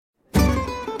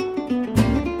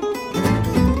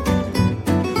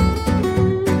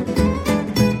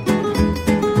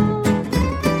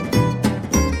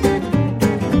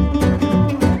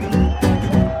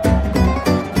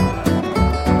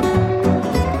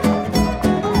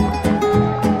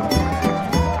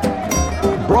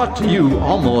brought to you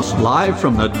almost live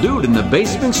from the Dude in the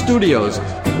Basement studios.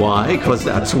 Why? Because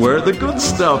that's where the good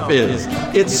stuff is.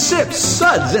 It's Sips,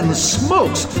 Suds, and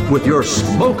Smokes with your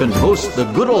smoking host, the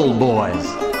Good Old Boys.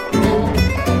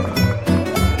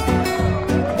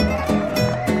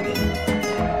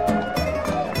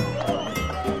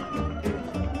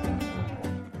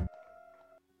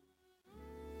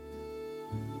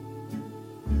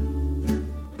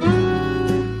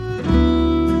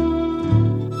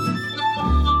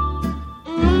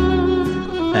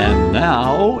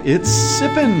 Now it's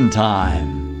sippin'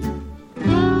 time.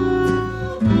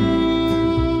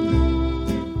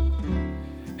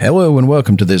 Hello and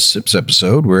welcome to this Sips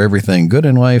episode where everything good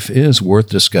in life is worth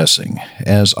discussing.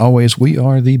 As always, we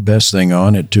are the best thing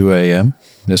on at 2 a.m.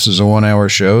 This is a 1-hour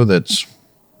show that's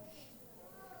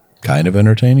kind of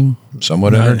entertaining,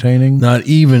 somewhat entertaining. Not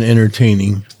even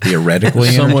entertaining. Theoretically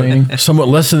entertaining. Somewhat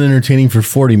less than entertaining for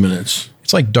 40 minutes.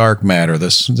 It's like dark matter. The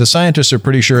scientists are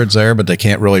pretty sure it's there, but they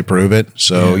can't really prove it.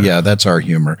 So, yeah that's our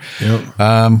humor.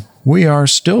 Yep. We are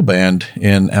still banned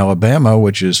in Alabama,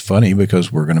 which is funny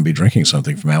because we're going to be drinking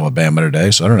something from Alabama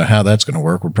today. So I don't know how that's going to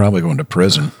work. We're probably going to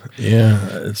prison. Yeah,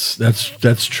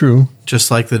 that's true. Just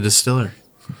like the distiller.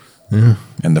 Yeah.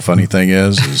 And the funny thing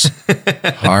is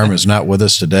Harm is not with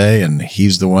us today, and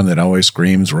he's the one that always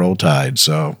screams "Roll Tide."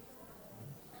 So.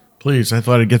 Please, I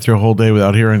thought I'd get through a whole day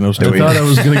without hearing those. I thought I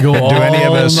was going to go all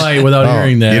night without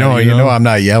hearing that. You know, I'm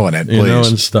not yelling it, please.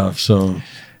 And stuff. So,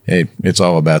 hey, it's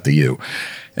all about the you.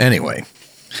 Anyway,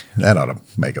 that ought to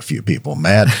make a few people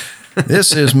mad.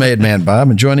 This is Made Man Bob,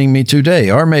 and joining me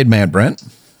today, our Made Man Brent.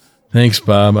 Thanks,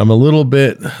 Bob. I'm a little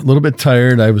bit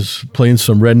tired. I was playing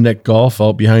some redneck golf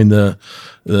out behind the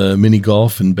mini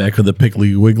golf in back of the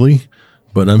Piggly Wiggly,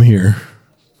 but I'm here.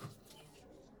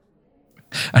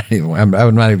 I'm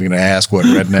not even going to ask what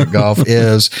redneck golf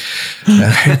is.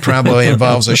 It probably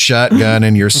involves a shotgun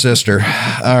and your sister.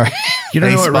 You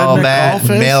don't know what redneck golf is?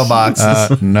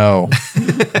 Mailboxes. No.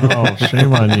 Oh,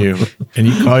 shame on you. And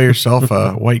you call yourself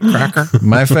a white cracker?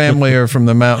 My family are from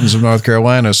the mountains of North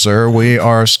Carolina, sir. We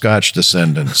are Scotch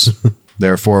descendants.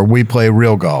 Therefore, we play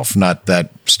real golf, not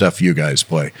that stuff you guys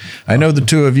play. I know the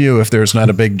two of you, if there's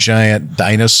not a big giant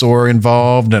dinosaur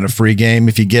involved and a free game,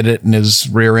 if you get it in his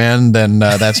rear end, then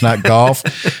that's not golf.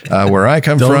 Where I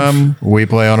come from, we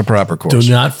play on a proper course.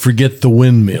 Do not forget the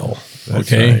windmill.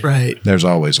 Okay? Right. There's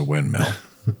always a windmill.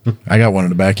 I got one in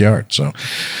the backyard, so.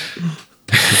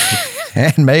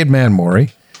 And Made Man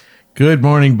Maury. Good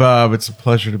morning, Bob. It's a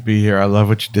pleasure to be here. I love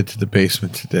what you did to the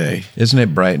basement today. Isn't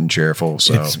it bright and cheerful?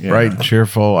 So it's bright and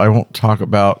cheerful. I won't talk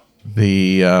about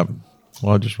I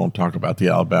just won't talk about the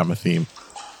Alabama theme.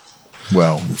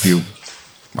 Well, if you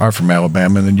are from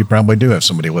Alabama, then you probably do have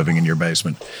somebody living in your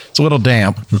basement. It's a little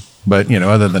damp, but,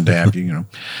 other than damp,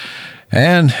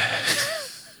 And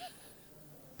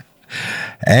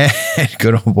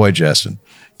good old boy, Justin.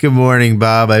 Good morning,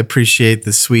 Bob. I appreciate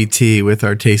the sweet tea with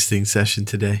our tasting session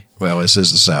today. Well, this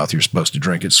is the South. You're supposed to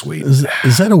drink it sweet.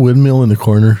 Is that a windmill in the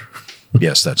corner?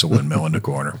 Yes, that's a windmill in the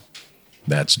corner.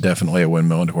 That's definitely a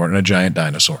windmill in the corner and a giant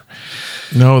dinosaur.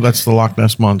 No, that's the Loch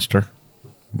Ness Monster.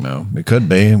 No, it could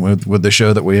be with the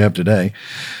show that we have today.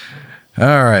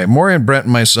 All right, Maury and Brent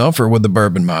and myself are with the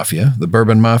Bourbon Mafia. The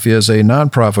Bourbon Mafia is a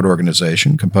nonprofit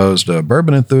organization composed of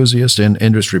bourbon enthusiasts and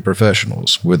industry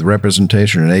professionals. With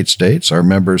representation in 8 states, our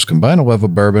members combine a love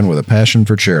of bourbon with a passion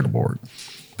for charitable work.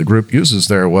 The group uses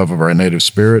their love of our native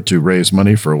spirit to raise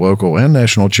money for local and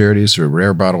national charities through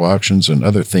rare bottle auctions and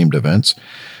other themed events.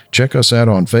 Check us out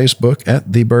on Facebook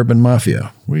at The Bourbon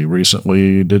Mafia. We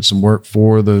recently did some work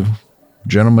for the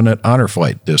gentlemen at Honor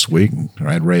Flight this week.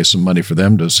 I'd raised some money for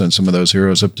them to send some of those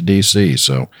heroes up to D.C.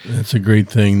 So that's a great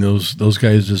thing. Those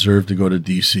guys deserve to go to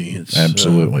D.C.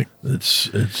 Absolutely.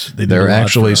 They're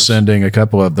actually sending a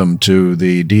couple of them to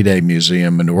the D-Day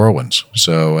Museum in New Orleans.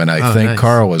 So, and I think nice.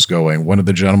 Carl is going. One of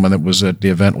the gentlemen that was at the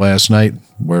event last night,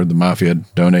 where the Mafia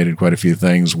donated quite a few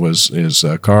things, is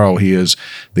Carl. He is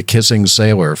the kissing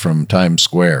sailor from Times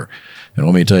Square, and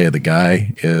let me tell you, the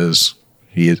guy is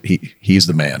he's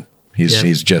the man.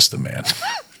 He's just the man.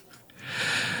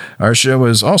 Our show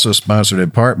is also sponsored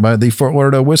in part by the Fort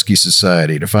Lauderdale Whiskey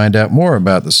Society. To find out more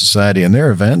about the Society and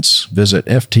their events, visit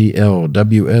ftlws.com.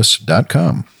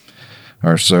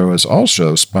 Our show is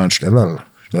also sponsored.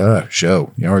 Our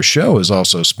show is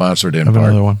also sponsored in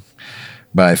part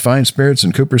by Fine Spirits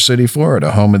in Cooper City,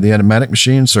 Florida, home of the Enigmatic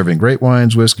Machine, serving great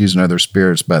wines, whiskeys, and other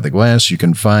spirits by the glass. You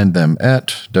can find them at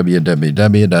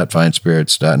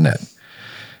www.finespirits.net.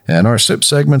 And our sip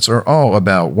segments are all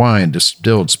about wine,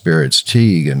 distilled spirits,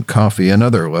 tea, and coffee, and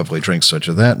other lovely drinks such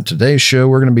as that. In today's show,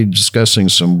 we're going to be discussing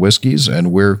some whiskeys,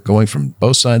 and we're going from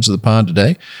both sides of the pond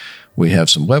today. We have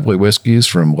some lovely whiskeys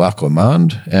from La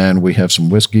Clemande, and we have some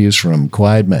whiskeys from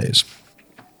Clyde Mays.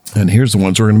 And here's the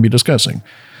ones we're going to be discussing.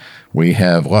 We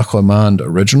have La Clemande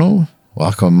Original,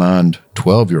 La Clemande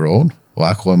 12-year-old,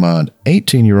 La Clemande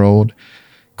 18-year-old,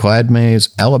 Clyde Mays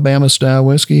Alabama-style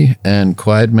whiskey, and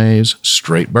Clyde Mays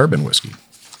straight bourbon whiskey.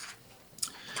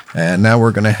 And now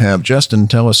we're going to have Justin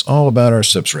tell us all about our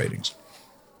SIPS ratings.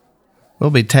 We'll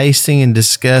be tasting and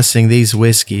discussing these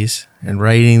whiskeys and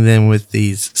rating them with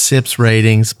these SIPS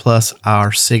ratings plus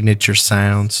our signature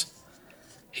sounds.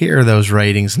 Here are those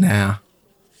ratings now.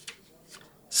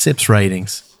 SIPS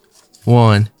ratings.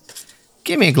 1.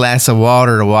 Give me a glass of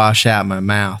water to wash out my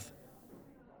mouth.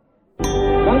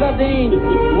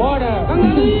 Gangadine, water.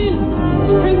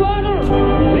 Gangadine, bring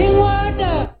water. Bring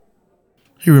water.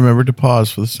 He remembered to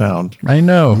pause for the sound. I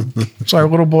know. It's our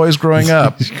little boys growing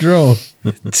up. Grow.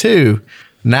 2.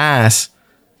 Nice.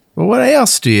 But what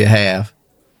else do you have?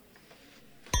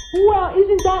 Well,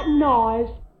 isn't that nice?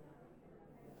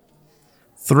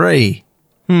 3.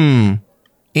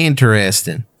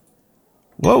 Interesting.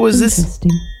 What was this?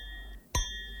 Interesting.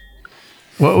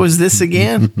 What was this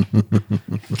again?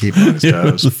 Keep on his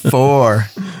toes. 4.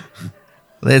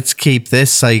 Let's keep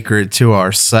this sacred to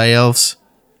ourselves.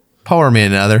 Pour me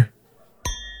another.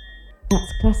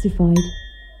 That's classified.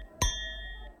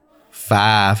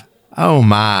 5. Oh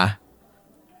my.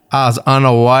 I was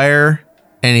unaware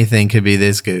anything could be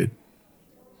this good.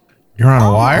 You're on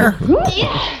a wire?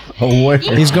 A wire.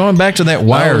 He's going back to that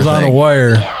wire I was on a thing.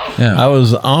 wire. Yeah. I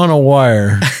was on a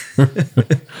wire.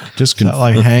 Just Is that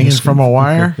like hanging from a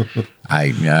wire?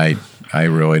 I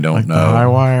really don't Like the know. high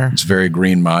wire? It's very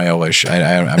Green Mile-ish.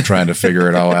 I'm trying to figure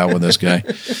it all out with this guy.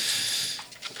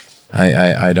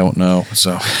 I don't know.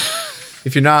 So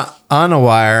If you're not on a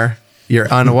wire, you're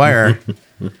unaware.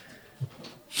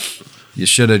 you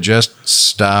should have just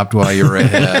stopped while you were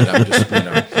ahead. I'm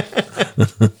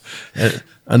just,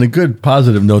 On a good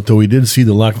positive note, though, we did see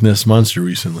the Loch Ness Monster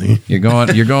recently. you're going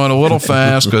a little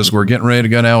fast because we're getting ready to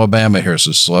go to Alabama here.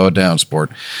 So slow it down,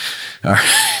 sport.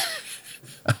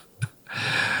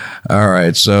 All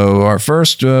right. So our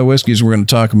first whiskeys we're going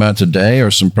to talk about today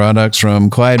are some products from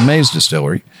Clyde Mays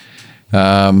Distillery.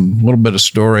 A little bit of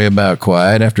story about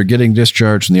Clyde. After getting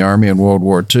discharged from the Army in World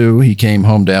War II, he came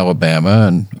home to Alabama,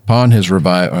 and upon his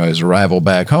arrival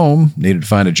back home, needed to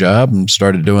find a job and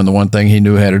started doing the one thing he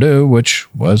knew how to do, which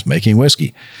was making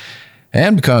whiskey.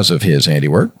 And because of his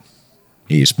handiwork,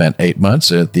 he spent 8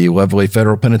 months at the lovely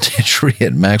federal penitentiary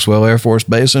at Maxwell Air Force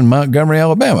Base in Montgomery,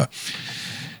 Alabama.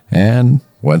 And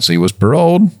once he was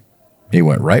paroled, he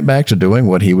went right back to doing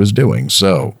what he was doing.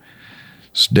 So,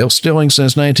 still stilling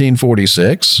since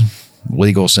 1946,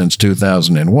 legal since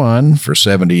 2001, for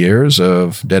 70 years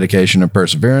of dedication and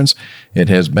perseverance, it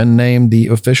has been named the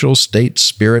official state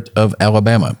spirit of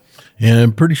Alabama. And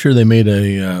I'm pretty sure they made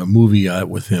a movie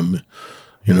with him,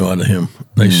 out of him.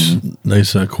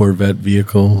 Nice Corvette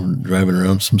vehicle, driving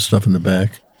around, some stuff in the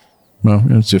back. Well,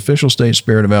 it's the official state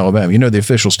spirit of Alabama. You know the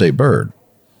official state bird?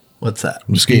 What's that?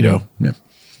 Mosquito. Yeah.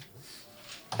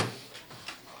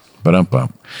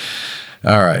 Ba-dum-bum.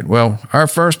 All right. Well, our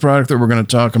first product that we're going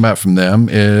to talk about from them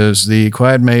is the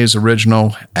Clyde Mays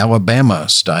Original Alabama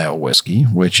style whiskey,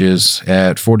 which is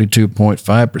at 42.5%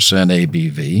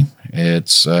 ABV.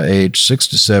 It's aged 6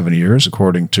 to 7 years,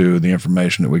 according to the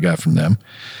information that we got from them.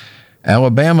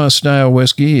 Alabama style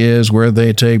whiskey is where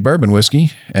they take bourbon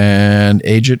whiskey and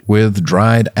age it with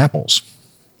dried apples.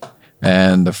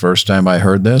 And the first time I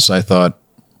heard this, I thought,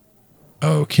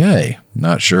 okay,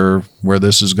 not sure where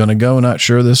this is going to go. Not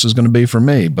sure this is going to be for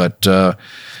me, but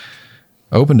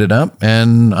opened it up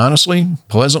and honestly,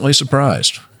 pleasantly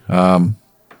surprised.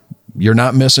 You're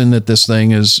not missing that this thing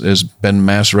has been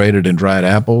macerated in dried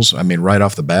apples. I mean, right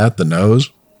off the bat, the nose,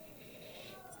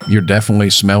 you're definitely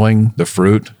smelling the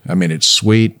fruit. I mean, it's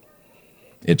sweet,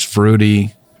 it's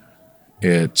fruity,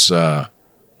 it's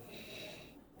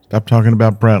Stop talking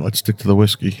about Brent. Let's stick to the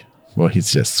whiskey. well,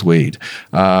 he's just sweet.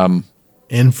 And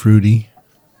fruity.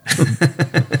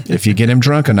 If you get him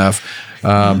drunk enough.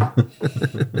 One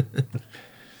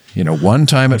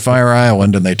time at Fire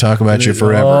Island and they talk about you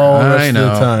forever. all the I rest of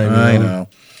the know. time, I you know. know.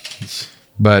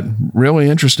 But really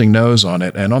interesting nose on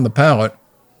it. And on the palate,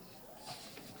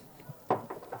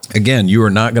 again, you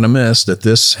are not going to miss that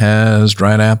this has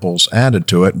dried apples added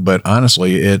to it. But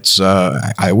honestly, it's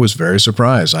I was very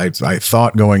surprised. I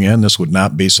thought going in this would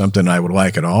not be something I would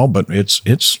like at all, but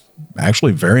it's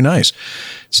actually very nice.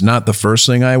 It's not the first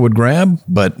thing I would grab,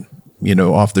 but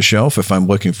off the shelf if I'm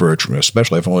looking for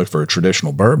especially if I'm looking for a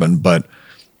traditional bourbon, but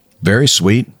very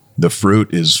sweet. The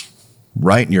fruit is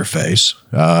right in your face.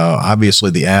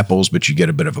 Obviously the apples, but you get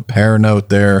a bit of a pear note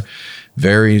there.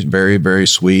 Very, very, very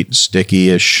sweet,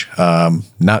 sticky-ish.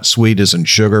 Not sweet as in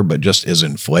sugar, but just as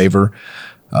in flavor.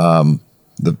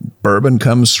 The bourbon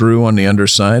comes through on the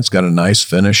underside. It's got a nice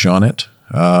finish on it.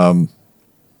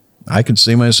 I could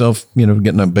see myself,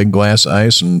 getting a big glass of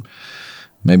ice and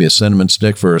maybe a cinnamon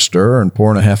stick for a stir and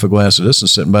pouring a half a glass of this and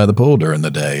sitting by the pool during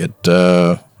the day.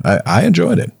 I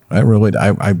enjoyed it.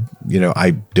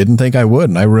 I didn't think I would,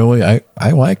 and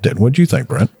I liked it. What'd you think,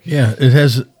 Brent? Yeah,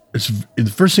 it's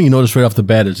the first thing you notice right off the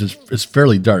bat is it's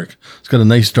fairly dark. It's got a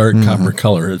nice dark copper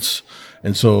color.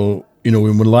 So when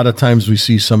a lot of times we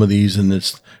see some of these and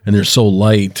they're so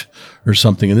light or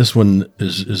something, and this one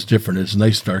is different. It's a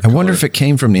nice dark color. I wonder if it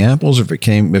came from the apples, or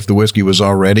if the whiskey was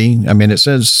already. I mean, it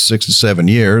says 6 to 7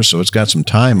 years, so it's got some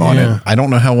time on it. I don't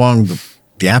know how long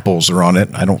the apples are on it.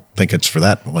 I don't think it's for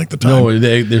that length of time. No,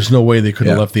 there's no way they could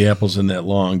have left the apples in that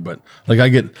long. But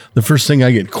the first thing I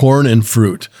get corn and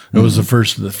fruit. It was the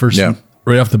first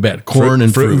right off the bat, corn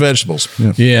and fruit and vegetables.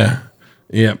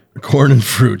 Yeah, corn and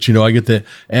fruit. I get the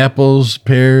apples,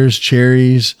 pears,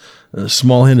 cherries, a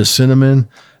small hint of cinnamon,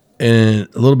 and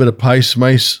a little bit of pie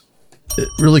spice. It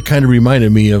really kind of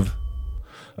reminded me of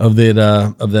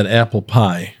that apple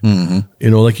pie.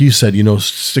 Mm-hmm. Like you said,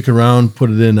 stick around, put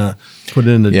it in a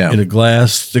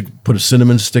glass, put a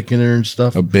cinnamon stick in there and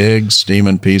stuff. A big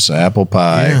steaming piece of apple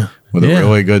pie with a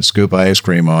really good scoop of ice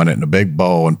cream on it in a big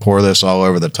bowl, and pour this all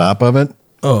over the top of it.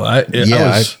 Oh, I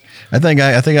think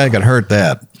I could hurt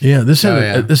that. Yeah, this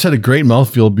had a great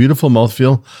mouthfeel, beautiful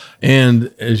mouthfeel,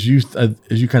 and as you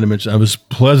kind of mentioned, I was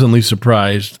pleasantly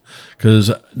surprised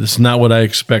because it's not what I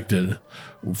expected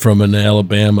from an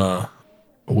Alabama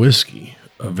whiskey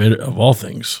of all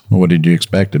things. Well, what did you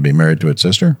expect, to be married to its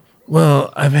sister?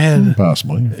 Well, I've had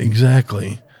possibly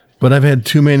exactly, but I've had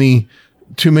too many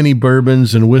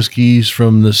bourbons and whiskeys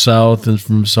from the South and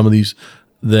from some of these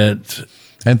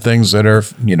and things that are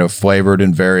flavored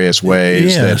in various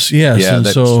ways.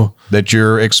 Yes. So that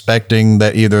you're expecting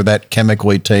that either that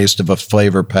chemically taste of a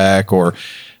flavor pack or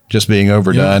just being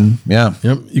overdone. Yep.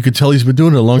 You could tell he's been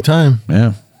doing it a long time.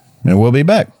 Yeah. And we'll be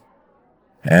back.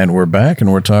 And we're back,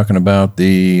 and we're talking about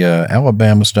the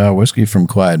Alabama-style whiskey from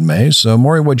Clyde Mays. So,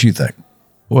 Maury, what'd you think?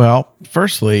 Well,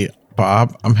 firstly,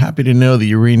 Bob, I'm happy to know that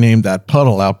you renamed that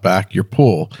puddle out back your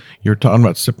pool. You were talking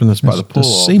about sipping this by the pool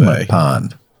all day. Cement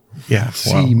pond. Yeah.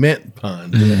 Cement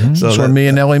pond. Mm-hmm. So that's where me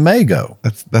and Ellie Mae go.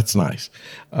 That's nice.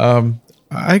 I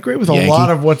agree with a lot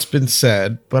of what's been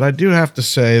said, but I do have to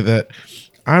say that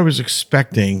I was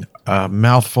expecting a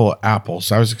mouthful of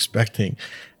apples. I was expecting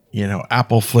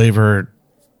apple flavored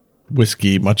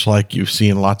whiskey, much like you've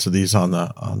seen lots of these on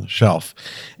the shelf.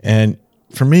 And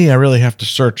for me, I really have to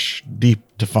search deep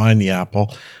to find the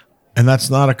apple. And that's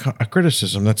not a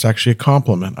criticism. That's actually a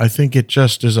compliment. I think it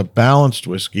just is a balanced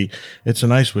whiskey. It's a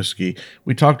nice whiskey.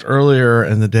 We talked earlier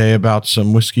in the day about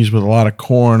some whiskeys with a lot of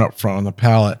corn up front on the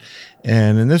palate.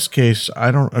 And in this case,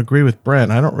 I don't agree with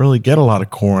Brent. I don't really get a lot of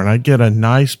corn. I get a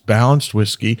nice balanced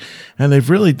whiskey, and they've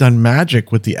really done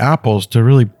magic with the apples to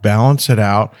really balance it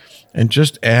out and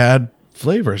just add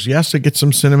flavors. Yes, I get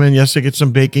some cinnamon. Yes, I get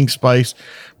some baking spice,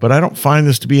 but I don't find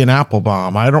this to be an apple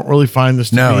bomb. I don't really find this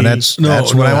to be. And that's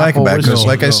what I like about it. Because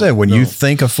like I said, when you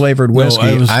think of flavored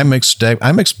whiskey, I'm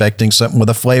expecting something with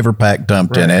a flavor pack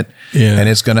dumped in it, and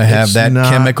it's going to have that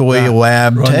chemically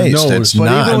lab taste. It's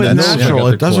not. Even with natural,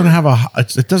 it doesn't have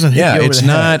it doesn't hit you over the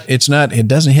head. It's not. It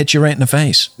doesn't hit you right in the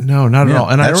face. No, not at all.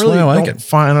 And I really don't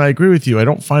find. And I agree with you. I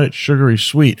don't find it sugary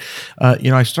sweet.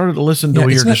 I started to listen to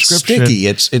your description. Sticky.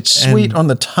 It's sweet on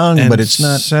the tongue, but it's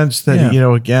not. Sense that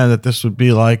again that this would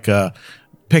be like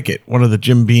Pickett, one of the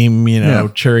Jim Beam,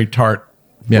 cherry tart,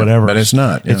 whatever. But it's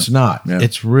not. It's not. Yeah.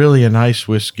 It's really a nice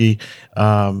whiskey.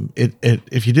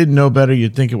 If you didn't know better,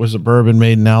 you'd think it was a bourbon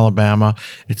made in Alabama.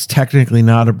 It's technically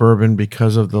not a bourbon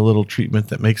because of the little treatment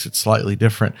that makes it slightly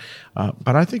different.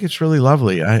 But I think it's really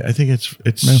lovely. I think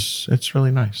it's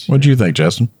really nice. What do you think,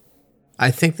 Justin?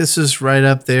 I think this is right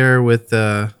up there with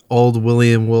the old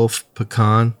William Wolf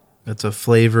Pecan. It's a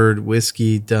flavored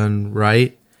whiskey done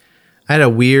right. I had a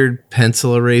weird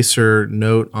pencil eraser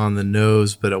note on the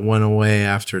nose, but it went away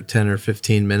after 10 or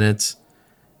 15 minutes.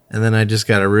 And then I just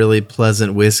got a really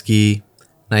pleasant whiskey,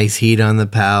 nice heat on the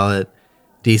palate,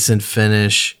 decent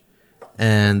finish.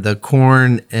 And the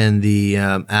corn and the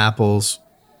apples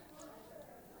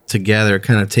together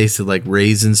kind of tasted like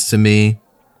raisins to me.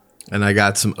 And I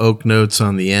got some oak notes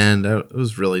on the end. It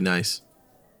was really nice.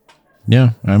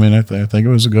 Yeah, I mean, I think it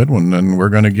was a good one. And we're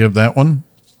going to give that one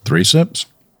 3 sips.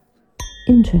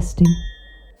 Interesting.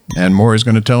 And Maury's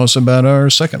going to tell us about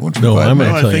our second one. I'm going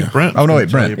to tell you. Brent. Oh, no,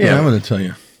 wait, Brent. Yeah, I'm going to tell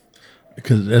you.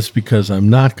 because I'm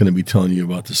not going to be telling you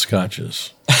about the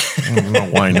scotches. I don't know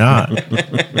why not.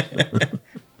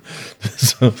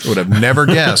 Would have never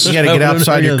guessed. You got to get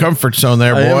outside your comfort zone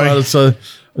there, boy.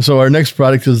 So our next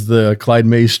product is the Clyde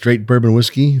Mays Straight Bourbon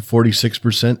Whiskey,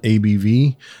 46%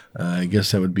 ABV. I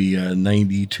guess that would be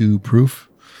 92 proof.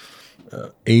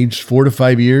 Aged 4 to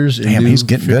 5 years. Damn, he's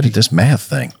getting good at this math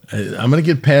thing. I'm going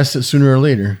to get past it sooner or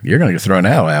later. You're going to get thrown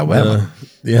out of Alabama.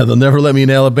 Yeah, they'll never let me in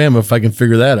Alabama if I can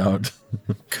figure that out.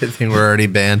 Good thing we're already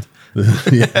banned.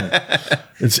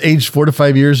 It's aged 4 to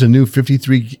 5 years in new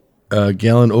 53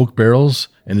 gallon oak barrels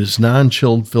and is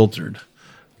non-chilled filtered.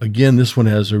 Again, this one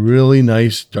has a really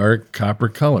nice dark copper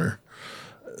color,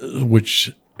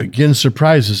 which again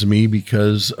surprises me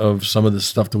because of some of the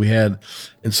stuff that we had.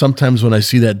 And sometimes when I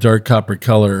see that dark copper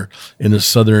color in a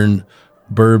southern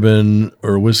bourbon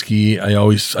or whiskey, I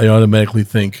automatically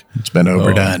think It's been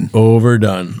overdone.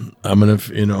 Overdone. I'm gonna,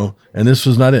 and this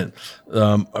was not it.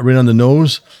 Right on the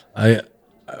nose, I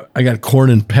got corn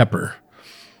and pepper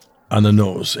on the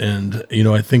nose, and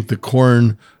I think the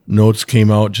corn notes came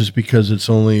out just because it's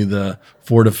only the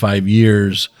 4 to 5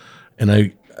 years, and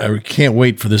I can't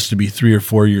wait for this to be 3 or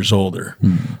 4 years older.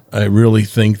 I really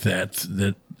think that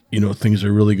things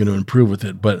are really going to improve with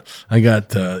it. But I got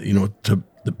the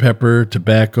pepper,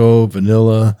 tobacco,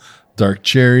 vanilla, dark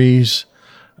cherries,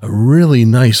 a really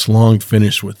nice long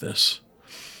finish with this.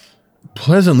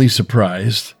 Pleasantly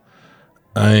surprised.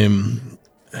 I'm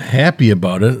happy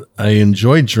about it. I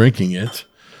enjoyed drinking it.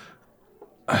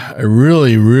 I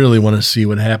really, really want to see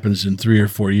what happens in 3 or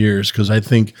 4 years, because I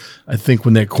think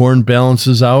when that corn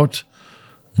balances out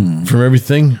from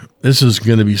everything, this is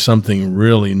going to be something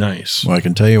really nice. Well, I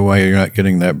can tell you why you're not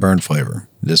getting that burn flavor.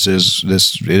 It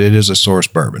is a source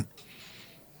bourbon.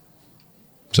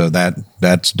 So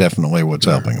that's definitely what's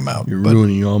helping them out. You're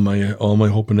ruining all my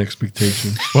hope and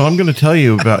expectations. Well, I'm going to tell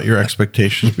you about your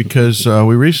expectations because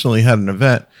we recently had an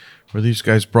event where these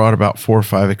guys brought about 4 or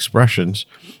 5 expressions,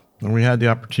 and we had the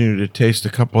opportunity to taste a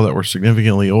couple that were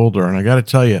significantly older. And I got to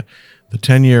tell you, the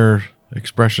 10-year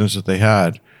expressions that they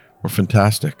had were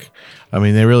fantastic. I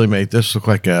mean, they really made this look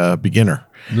like a beginner.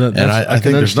 I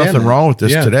think there's nothing wrong with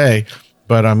this today.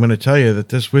 But I'm going to tell you that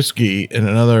this whiskey in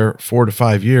another 4 to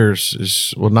 5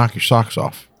 years will knock your socks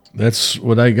off. That's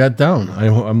what I got down.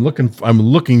 I'm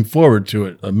looking forward to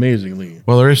it amazingly.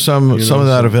 Well, there is some of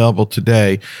that available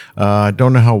today. I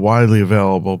don't know how widely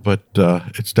available, but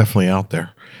it's definitely out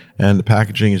there. And the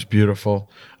packaging is beautiful.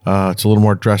 It's a little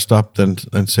more dressed up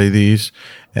than say these.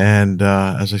 And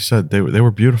as I said, they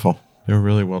were beautiful. They were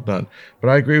really well done. But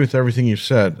I agree with everything you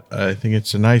said. I think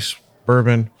it's a nice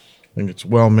bourbon. I think it's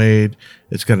well made.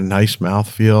 It's got a nice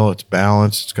mouthfeel. It's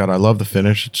balanced. I love the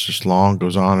finish. It's just long,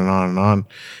 goes on and on and on.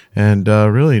 And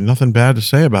really nothing bad to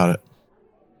say about it.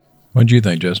 What do you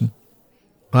think, Justin?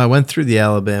 Well, I went through the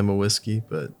Alabama whiskey,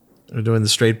 but we're doing the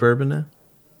straight bourbon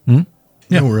now.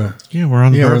 Yeah, we're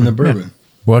on the bourbon. Yeah.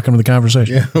 Welcome to the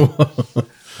conversation. Yeah.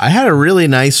 I had a really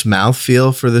nice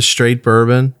mouthfeel for the straight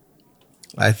bourbon.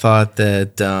 I thought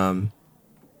that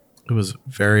it was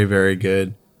very, very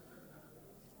good.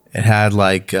 It had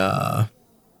like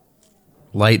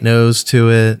light nose to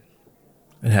it.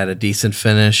 It had a decent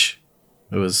finish.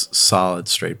 It was solid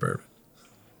straight bourbon.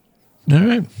 All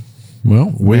right.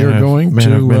 Well, we are going man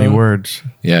to of many words.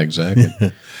 Yeah,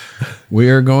 exactly. We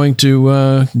are going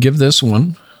to give this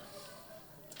one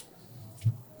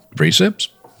 3 sips.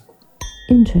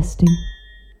 Interesting.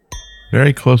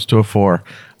 Very close to a 4.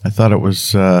 I thought it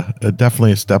was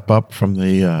definitely a step up from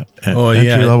the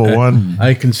entry level one.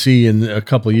 I can see in a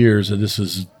couple of years that this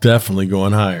is definitely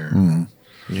going higher.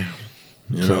 Yeah.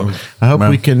 So I hope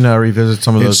we can revisit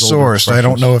some of those. It's sourced. I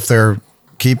don't know if they're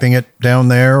keeping it down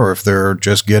there or if they're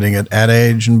just getting it at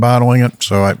age and bottling it.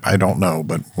 So I don't know,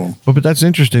 but but that's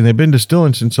interesting. They've been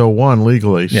distilling since 2001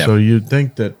 legally. Yeah. So you'd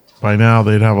think that by now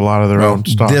they'd have a lot of their own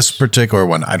stuff. This particular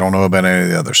one, I don't know about any of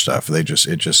the other stuff. It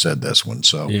just said this one.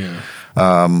 So Yeah.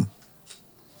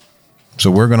 So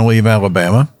we're going to leave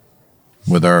Alabama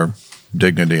with our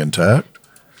dignity intact,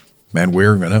 and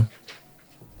we're going to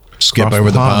skip Across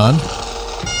over the the pond.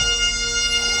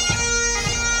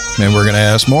 And we're going to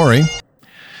ask Maury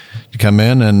to come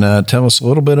in and tell us a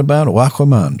little bit about Loch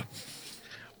Lomond.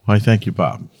 Why, thank you,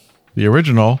 Bob. The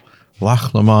original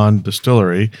Loch Lomond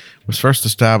distillery was first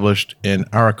established in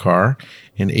Arrochar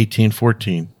in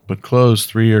 1814, but closed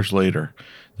 3 years later.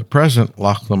 The present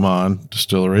Loch Lomond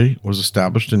distillery was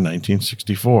established in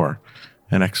 1964,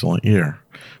 an excellent year,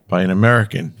 by an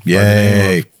American by the name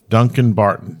Yay. of Duncan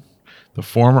Barton, the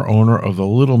former owner of the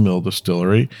Little Mill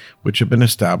distillery, which had been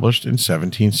established in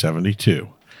 1772,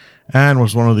 and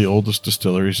was one of the oldest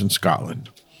distilleries in Scotland.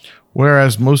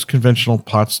 Whereas most conventional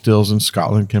pot stills in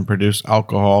Scotland can produce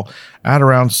alcohol at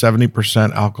around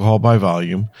 70% alcohol by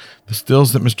volume, the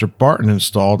stills that Mr. Barton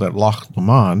installed at Loch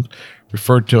Lomond,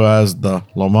 referred to as the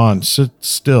Lomond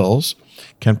stills,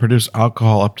 can produce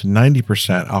alcohol up to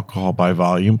 90% alcohol by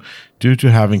volume due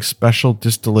to having special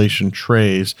distillation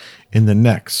trays in the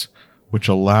necks, which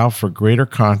allow for greater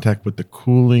contact with the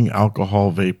cooling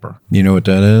alcohol vapor. You know what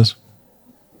that is?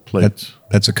 Plates.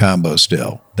 That's a combo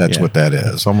still. That's what that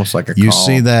is. It's almost like a You column.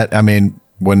 see that? I mean,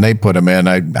 when they put them in,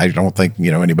 I don't think,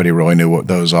 anybody really knew what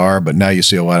those are, but now you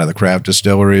see a lot of the craft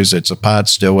distilleries. It's a pot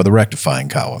still with a rectifying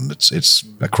column. It's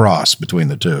a cross between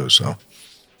the two. So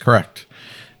Correct.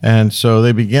 And so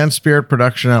they began spirit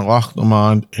production at Loch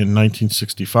Lomond in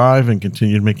 1965 and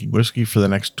continued making whiskey for the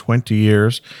next 20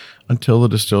 years until the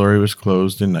distillery was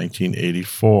closed in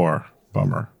 1984.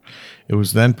 Bummer. It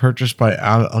was then purchased by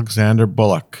Alexander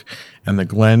Bullock and the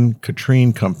Glen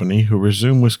Katrine Company, who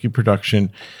resumed whiskey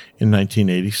production in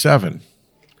 1987.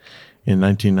 In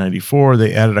 1994,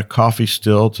 they added a coffee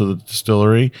still to the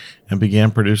distillery and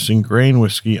began producing grain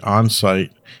whiskey on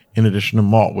site in addition to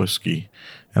malt whiskey.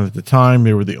 And at the time,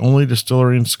 they were the only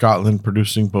distillery in Scotland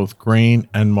producing both grain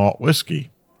and malt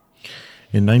whiskey.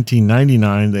 In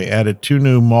 1999, they added 2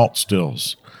 new malt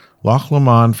stills. Loch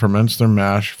Lomond ferments their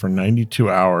mash for 92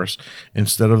 hours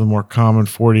instead of the more common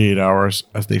 48 hours,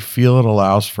 as they feel it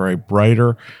allows for a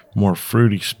brighter, more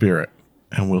fruity spirit.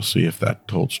 And we'll see if that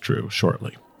holds true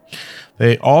shortly.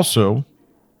 They also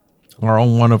are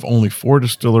one of only 4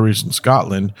 distilleries in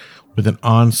Scotland with an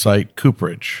on-site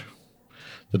cooperage.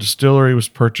 The distillery was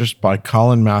purchased by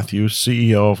Colin Matthews,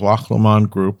 CEO of Loch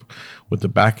Lomond Group, with the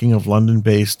backing of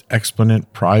London-based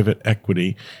Exponent Private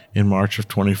Equity in March of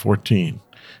 2014.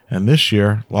 And this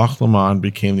year, Loch Lomond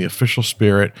became the official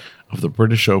spirit of the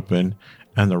British Open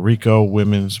and the Ricoh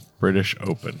Women's British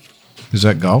Open. is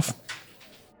that golf?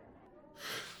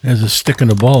 Has a stick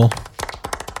and a ball.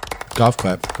 Golf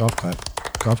clap, golf clap,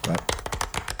 golf clap.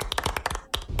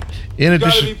 In Gotta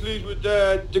addition, be pleased with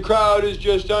that. The crowd is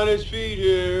just on its feet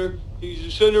here. He's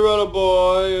a Cinderella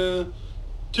boy.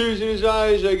 Tears in his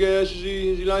eyes, I guess, as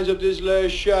he lines up this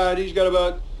last shot. He's got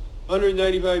about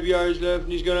 195 yards left,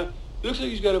 and looks like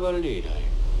he's got about an 8 iron.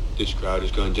 This crowd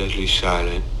has gone deathly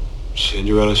silent.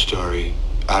 Cinderella story,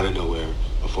 out of nowhere.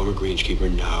 A former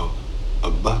greenskeeper now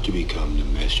about to become the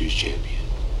Masters champion.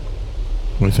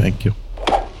 we thank you.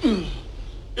 It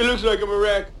looks like a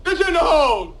wreck. It's in the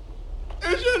hole!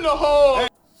 It's in the hole!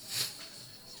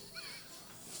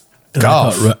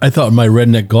 Golf. I thought my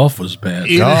redneck golf was bad.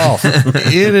 Golf.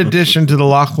 In addition to the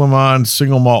Loch Lomond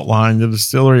single malt line, the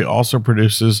distillery also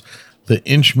produces the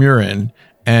Inchmurin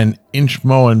and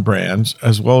Inchmoen brands,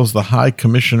 as well as the High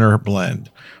Commissioner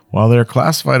blend. While they're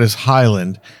classified as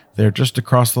Highland, they're just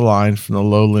across the line from the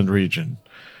Lowland region.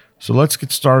 So let's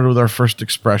get started with our first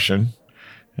expression.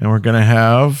 And we're going to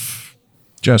have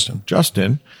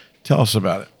Justin. tell us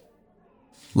about it.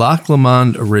 Loch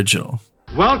Lomond Original.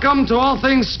 Welcome to All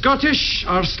Things Scottish.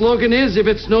 Our slogan is, if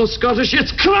it's no Scottish,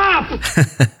 it's crap!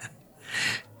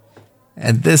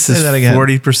 And this is Say that again.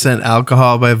 40%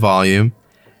 alcohol by volume,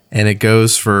 and it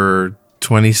goes for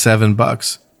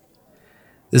 $27.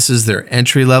 This is their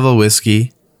entry-level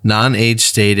whiskey, non-age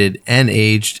stated, and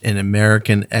aged in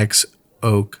American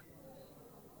oak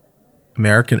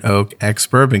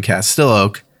ex-bourbon cask. Still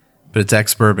oak, but it's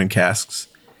ex-bourbon casks.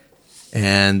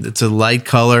 And it's a light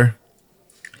color.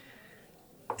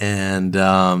 And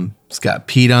it's got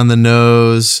peat on the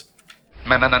nose.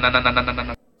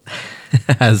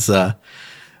 Has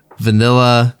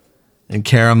vanilla and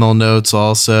caramel notes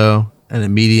also, and a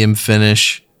medium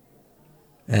finish.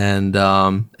 And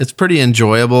it's pretty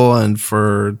enjoyable. And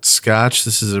for Scotch,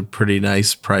 this is a pretty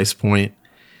nice price point.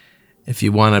 If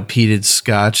you want a peated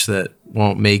Scotch that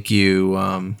won't make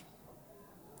you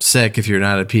sick, if you're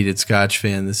not a peated Scotch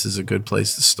fan, this is a good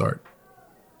place to start.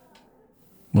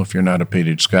 Well, if you're not a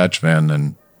peated Scotch fan,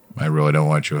 then I really don't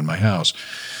want you in my house,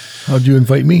 How'd you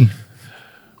invite me?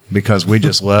 because we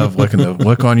just love looking the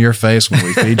look on your face when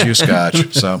we feed you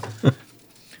Scotch. So,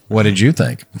 what did you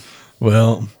think?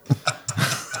 Well,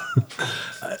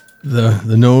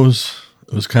 the nose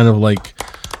was kind of like,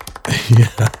 yeah,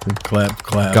 clap.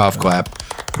 Golf clap.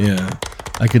 Yeah,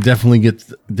 I could definitely get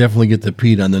the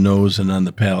peat on the nose and on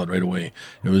the palate right away.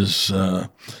 It was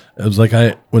like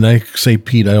when I say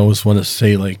peat, I always want to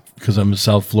say, like, because I'm in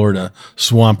South Florida,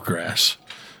 swamp grass,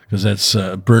 because that's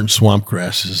burnt swamp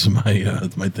grass is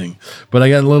my thing. But I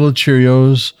got a little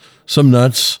Cheerios, some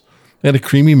nuts, I had a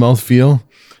creamy mouthfeel.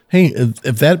 Hey,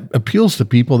 if that appeals to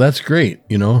people, that's great.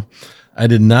 I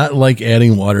did not like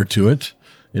adding water to it.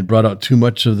 It brought out too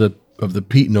much of the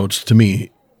peat notes to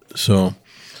me. So,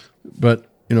 but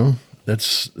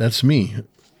that's me.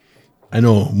 I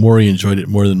know Maury enjoyed it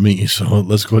more than me, so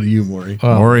let's go to you, Maury.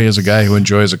 Maury is a guy who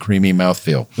enjoys a creamy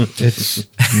mouthfeel. It's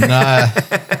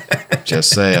not.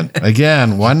 Just saying.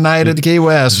 Again, one night at the Key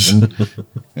West, and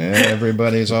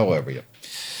everybody's all over you.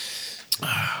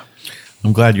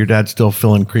 I'm glad your dad's still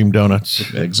filling cream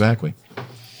donuts. Exactly.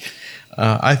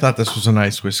 I thought this was a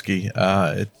nice whiskey.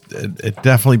 It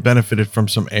definitely benefited from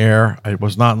some air. I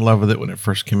was not in love with it when it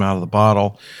first came out of the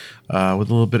bottle. With a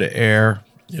little bit of air,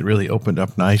 it really opened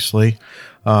up nicely.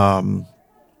 Again,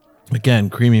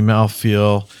 creamy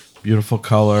mouthfeel, beautiful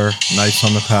color, nice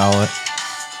on the palate.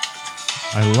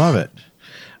 I love it.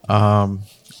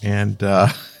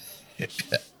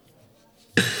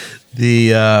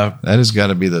 That has got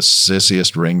to be the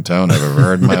sissiest ringtone I've ever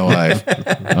heard in my life.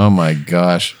 Oh my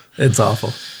gosh. It's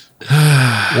awful.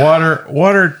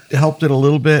 Water helped it a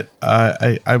little bit.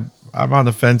 I'm on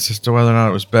the fence as to whether or not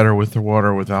it was better with the water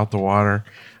or without the water.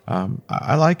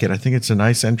 I like it. I think it's a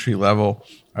nice entry level.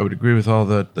 I would agree with all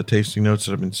the tasting notes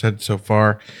that have been said so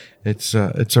far. It's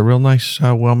a real nice,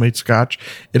 well-made Scotch.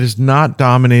 It is not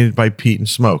dominated by peat and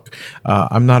smoke.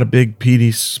 I'm not a big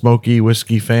peaty, smoky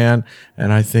whiskey fan,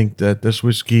 and I think that this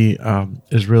whiskey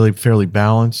is really fairly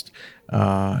balanced.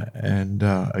 Again,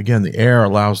 the air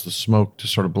allows the smoke to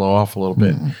sort of blow off a little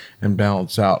bit and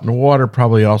balance out. And the water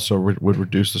probably also would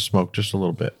reduce the smoke just a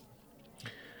little bit.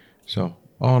 So,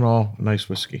 all in all, a nice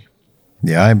whiskey.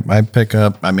 Yeah, I pick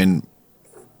up,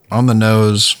 on the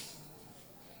nose,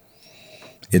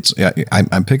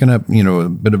 I'm picking up, a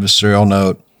bit of a cereal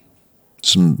note,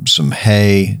 some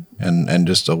hay, and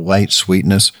just a light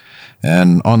sweetness.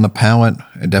 And on the palate,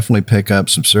 I definitely pick up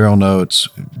some cereal notes,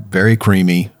 very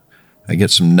creamy. I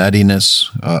get some nuttiness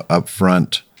up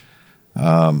front.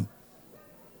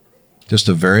 Just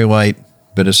a very light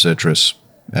bit of citrus,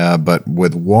 but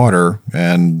with water,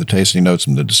 and the tasting notes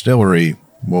from the distillery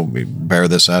will bear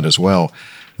this out as well.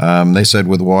 They said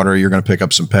with water, you're going to pick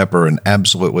up some pepper, and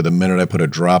absolutely the minute I put a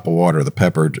drop of water, the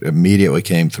pepper immediately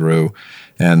came through.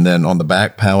 And then on the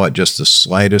back palate, just the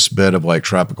slightest bit of like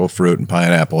tropical fruit and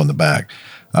pineapple in the back.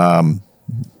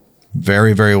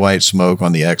 Very, very light smoke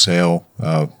on the exhale.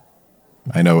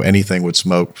 I know anything with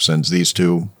smoke sends these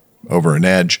two over an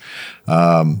edge.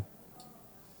 I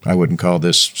wouldn't call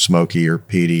this smoky or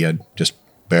peaty. Just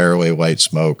barely light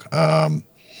smoke. I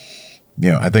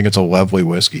think it's a lovely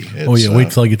whiskey.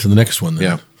 Wait till I get to the next one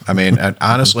then. Yeah.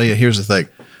 Honestly, here's the thing.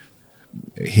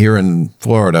 Here in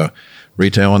Florida,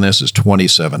 retail on this is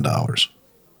 $27.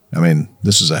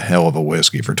 This is a hell of a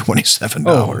whiskey for $27.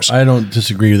 Oh, I don't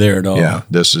disagree there at all. Yeah,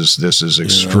 this is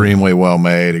extremely well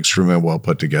made, extremely well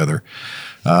put together.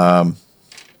 I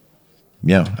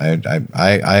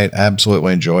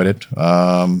absolutely enjoyed it.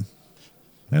 And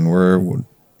we're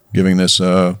giving this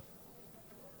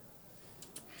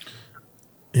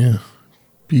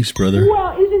peace, brother.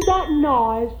 Well, isn't that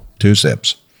nice? 2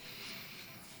 sips.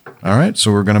 All right,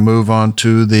 so we're going to move on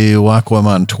to the Loch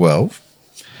Lomond 12.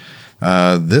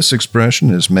 This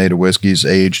expression is made of whiskeys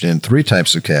aged in 3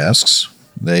 types of casks.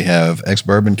 They have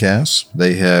ex-bourbon casks,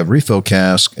 they have refill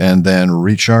casks, and then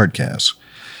recharred casks.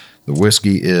 The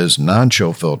whiskey is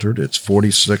non-chill filtered. It's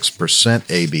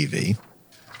 46%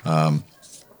 ABV.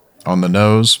 On the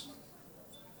nose,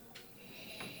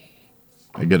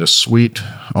 I get a sweet,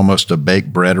 almost a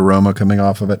baked bread aroma coming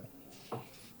off of it.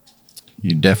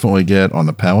 You definitely get on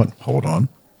the palate. Hold on.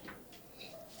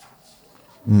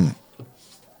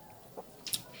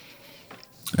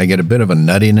 I get a bit of a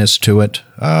nuttiness to it.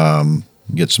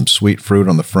 Get some sweet fruit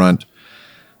on the front, a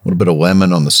little bit of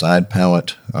lemon on the side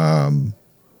palate,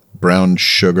 brown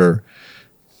sugar,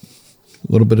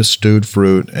 a little bit of stewed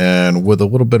fruit, and with a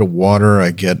little bit of water,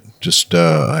 I get just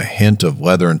a hint of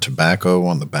leather and tobacco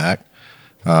on the back.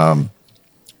 It's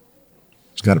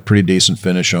got a pretty decent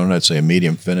finish on it. I'd say a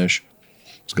medium finish.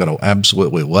 It's got an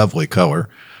absolutely lovely color.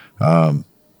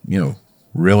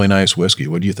 Really nice whiskey.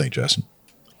 What do you think, Justin?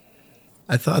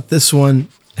 I thought this one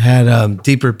had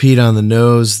deeper peat on the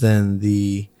nose than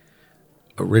the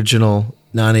original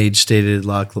non-age stated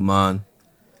Loch Lomond.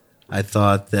 I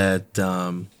thought that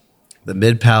the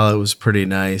mid palate was pretty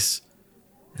nice,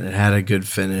 and it had a good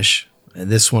finish. And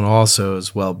this one also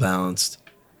is well balanced,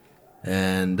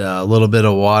 and a little bit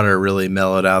of water really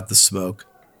mellowed out the smoke,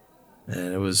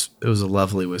 and it was a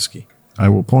lovely whiskey. I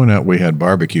will point out we had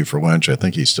barbecue for lunch. I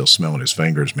think he's still smelling his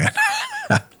fingers, man.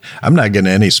 I'm not getting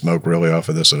any smoke really off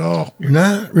of this at all. You're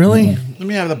not? Really? Let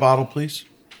me have the bottle, please.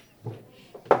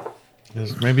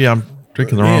 Maybe I'm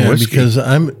drinking the wrong whiskey.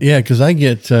 Because I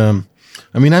get, I'm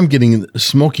getting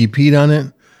smoky peat on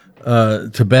it,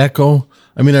 tobacco.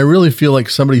 I really feel like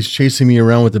somebody's chasing me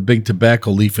around with a big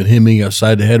tobacco leaf and hitting me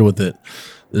upside the head with it.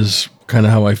 There's kind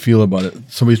of how I feel about it.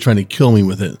 Somebody's trying to kill me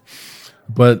with it.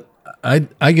 But I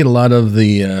get a lot of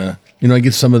the, I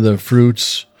get some of the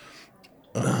fruits.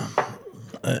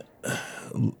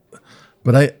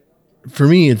 But for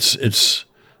me, it's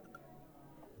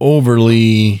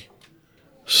overly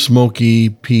smoky,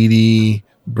 peaty,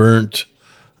 burnt,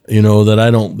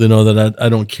 that I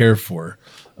don't care for.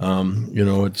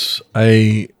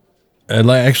 Actually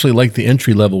like the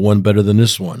entry level one better than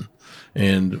this one.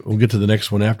 And we'll get to the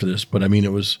next one after this. But I mean,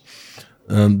 it was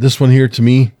this one here to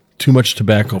me, too much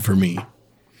tobacco for me.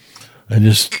 I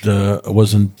just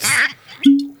wasn't.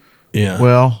 Yeah.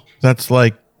 Well, that's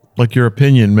like your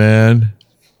opinion, man.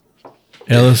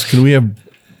 Alice, can we have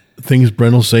things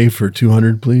Brent will say for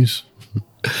 200, please?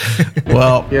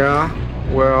 Well, yeah.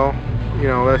 Well,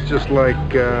 that's just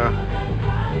like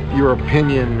your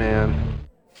opinion, man.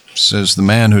 Says the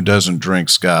man who doesn't drink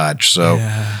scotch. So,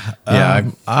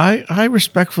 I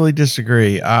respectfully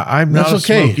disagree. I'm not That's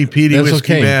a okay. smoky, peaty That's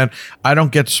whiskey okay. man. I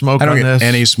don't get smoke I don't on get this.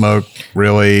 any smoke,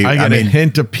 really. I get a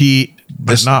hint of peat,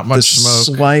 but not much the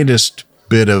smoke. Slightest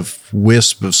bit of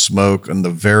wisp of smoke on the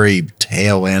very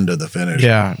tail end of the finish.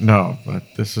 Yeah, no, but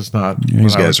this is not These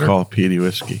what I guys would are- call peaty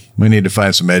whiskey. We need to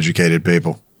find some educated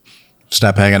people.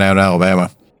 Stop hanging out in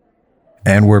Alabama.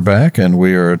 And we're back, and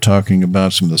we are talking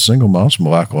about some of the single malts from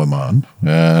Lac Le Mans,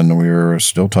 and we're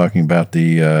still talking about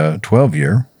the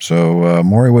 12-year. So,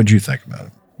 Maury, what did you think about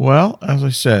it? Well, as I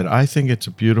said, I think it's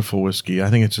a beautiful whiskey. I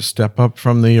think it's a step up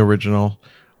from the original.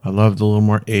 I love the little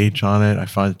more age on it. I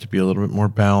find it to be a little bit more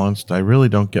balanced. I really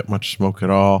don't get much smoke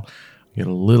at all. I get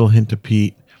a little hint of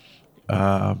peat.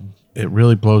 It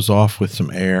really blows off with some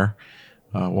air.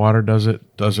 Water does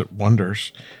it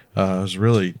wonders. It's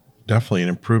really definitely an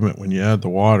improvement when you add the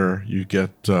water. You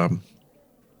get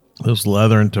those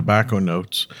leather and tobacco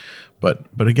notes. But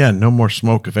again, no more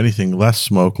smoke. If anything, less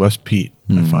smoke, less peat.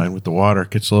 I find with the water,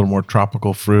 it gets a little more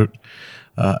tropical fruit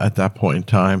at that point in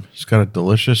time. It's got a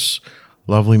delicious,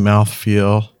 lovely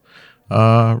mouthfeel.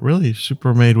 Really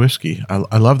super made whiskey.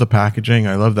 I love the packaging.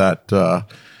 I love that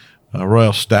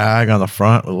Royal Stag on the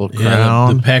front with a little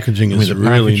crown. The packaging is the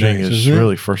really packaging nice. is isn't it?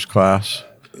 really first class.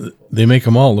 They make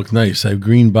them all look nice. I have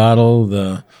green bottle,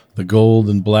 the gold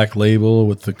and black label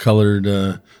with the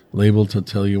colored label to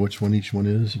tell you which one each one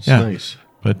is. It's nice.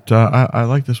 But I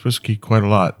like this whiskey quite a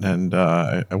lot, and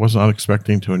I was not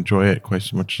expecting to enjoy it quite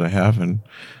so much as I have, and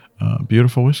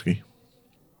beautiful whiskey.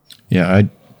 Yeah,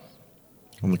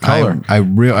 And the color.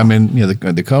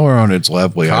 the color on it's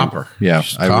lovely. Copper.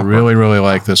 Just I copper. really, really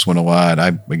like this one a lot.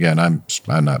 I'm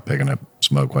not picking up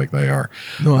smoke like they are.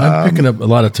 No, I'm picking up a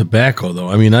lot of tobacco, though.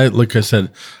 I mean, like I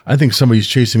said, I think somebody's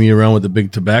chasing me around with a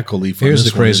big tobacco leaf. on Here's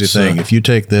this the crazy one. It's, thing. If you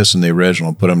take this and the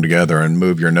original, put them together and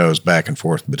move your nose back and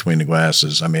forth between the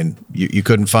glasses, I mean, you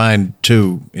couldn't find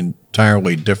two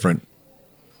entirely different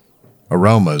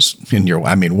aromas in your,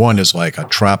 one is like a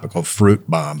tropical fruit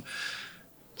bomb.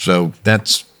 So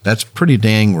that's pretty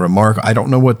dang remarkable. I don't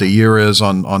know what the year is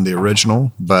on the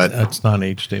original, but That's not an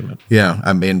age statement. yeah,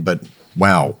 but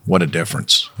wow, what a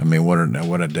difference.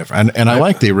 What a difference. And I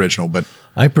like the original, but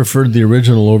I preferred the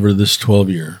original over this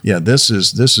 12-year. yeah, this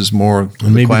is more the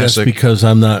And maybe classic. that's because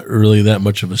I'm not really that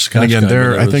much of a Scotch And again,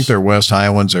 guy. I think they're West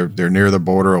Highlands. They're near the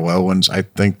border of Lowlands. I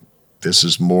think this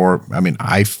is more.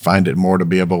 I find it more to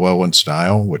be of a Lowland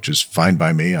style, which is fine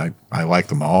by me. I like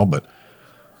them all, but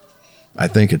I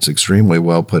think it's extremely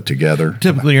well put together.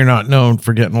 Typically, you're not known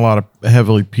for getting a lot of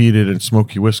heavily peated and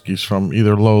smoky whiskeys from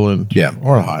either Lowland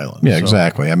or Highland. Yeah, So,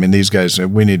 exactly. These guys,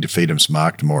 we need to feed them some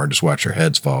Octomore and just watch their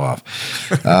heads fall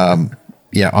off.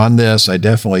 On this, I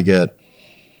definitely get.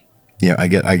 I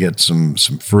get some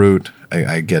fruit.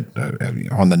 I get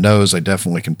on the nose. I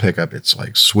definitely can pick up. It's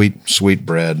like sweet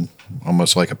bread,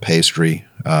 almost like a pastry.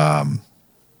 And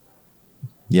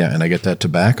I get that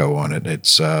tobacco on it.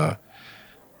 It's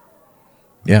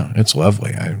it's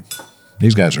lovely.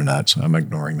 These guys are nuts. I'm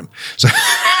ignoring them. So,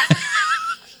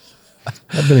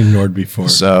 I've been ignored before.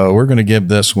 so we're going to give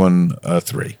this one a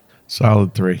 3.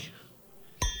 solid 3.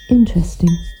 Interesting.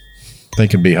 I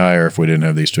think it'd be higher if we didn't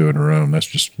have these two in a room. That's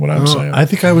just what I'm saying. I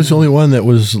think I was the only one that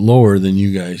was lower than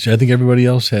you guys. I think everybody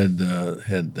else had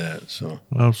that. So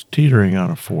I was teetering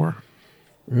on a 4.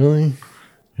 really,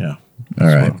 Yeah. All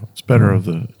right. It's better of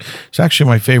the. It's actually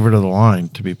my favorite of the line,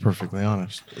 to be perfectly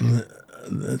honest.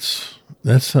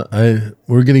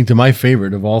 we're getting to my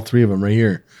favorite of all three of them right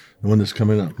here. The one that's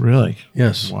coming up. Really?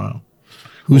 Yes. Wow.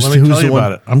 Who's, Let me who's tell the you one?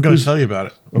 about it. I'm going to tell you about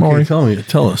it. Okay,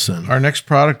 tell us then. Our next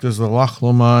product is the Lac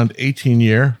Le Mans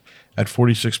 18-year at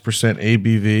 46%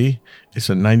 ABV. It's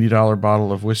a $90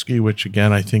 bottle of whiskey, which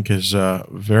again I think is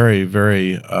very,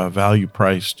 very value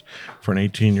priced for an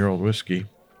 18-year-old whiskey.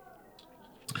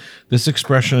 This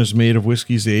expression is made of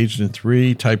whiskeys aged in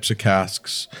 3 types of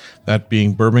casks, that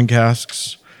being bourbon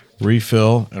casks,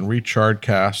 refill, and recharred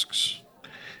casks.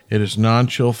 It is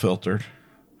non-chill filtered.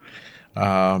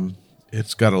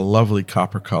 It's got a lovely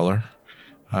copper color.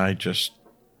 I just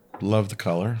love the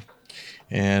color.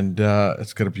 And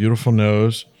it's got a beautiful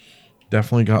nose.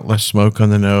 Definitely got less smoke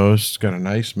on the nose. It's got a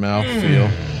nice mouth feel.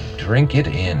 Drink it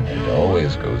in. It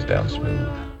always goes down smooth.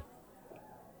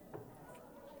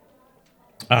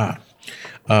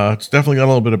 It's definitely got a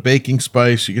little bit of baking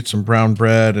spice. You get some brown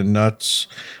bread and nuts,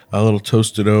 a little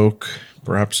toasted oak,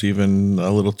 perhaps even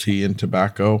a little tea and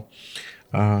tobacco.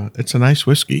 It's a nice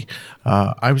whiskey.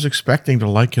 I was expecting to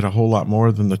like it a whole lot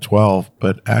more than the 12,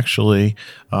 but actually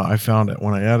I found that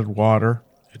when I added water,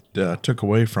 it took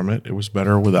away from it. It was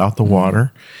better without the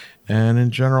water. And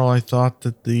in general, I thought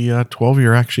that the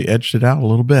 12-year actually edged it out a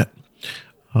little bit.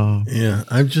 Yeah,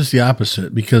 I'm just the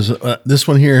opposite because this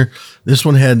one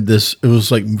had this, it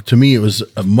was like, to me, it was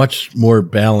a much more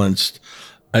balanced.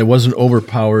 I wasn't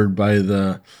overpowered by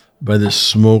the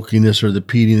smokiness or the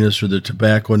peatiness or the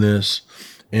tobacco-ness.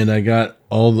 And I got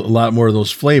a lot more of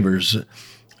those flavors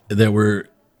that were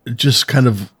just kind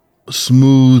of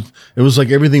smooth. It was like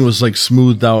everything was like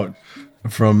smoothed out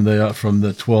from the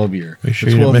 12-year. Are you sure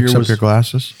you didn't mix up your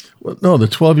glasses? Well, no, the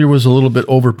 12-year was a little bit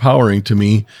overpowering to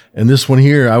me. And this one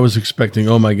here, I was expecting,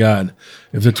 oh my God,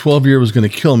 if the 12-year was going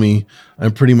to kill me,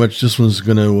 I'm pretty much, this one's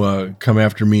going to come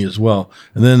after me as well.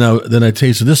 And then I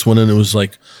tasted this one and it was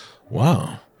like,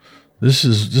 wow,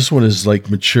 this one is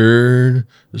like matured.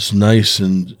 It's nice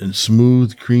and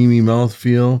smooth, creamy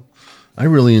mouthfeel. I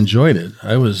really enjoyed it.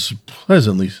 I was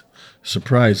pleasantly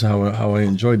surprised how I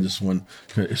enjoyed this one,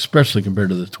 especially compared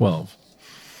to the 12.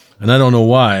 And I don't know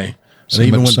why.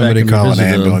 Somebody call an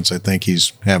ambulance. I think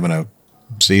he's having a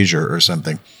seizure or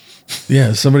something.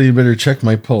 Yeah, somebody better check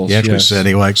my pulse. He actually said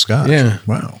he likes scotch. Yeah.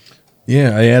 Wow.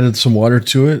 Yeah, I added some water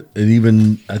to it.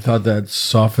 I thought that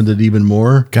softened it even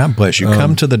more. God bless you.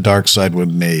 Come to the dark side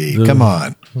with me. Come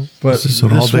on. But this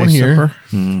one here,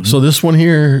 so this one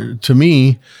here to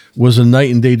me was a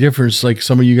night and day difference. Like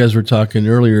some of you guys were talking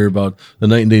earlier about the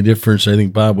night and day difference. I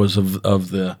think Bob was of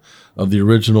the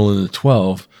original and the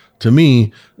 12. To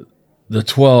me, the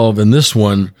 12 and this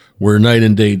one were night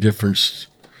and day difference,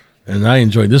 and I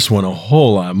enjoyed this one a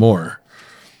whole lot more.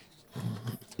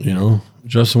 You know,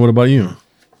 Justin, what about you?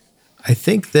 I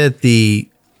think that the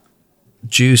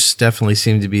juice definitely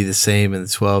seemed to be the same in the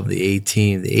 12, the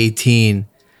 18. The 18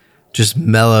 just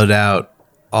mellowed out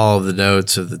all of the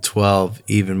notes of the 12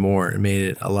 even more. It made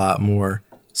it a lot more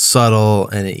subtle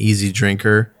and an easy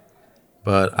drinker.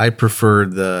 But I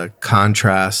preferred the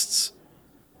contrasts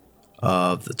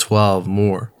of the 12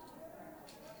 more.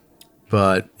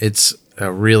 But it's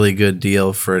a really good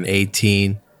deal for an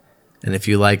 18. And if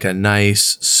you like a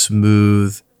nice,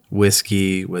 smooth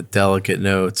whiskey with delicate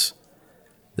notes,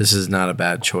 this is not a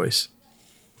bad choice.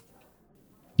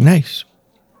 Nice.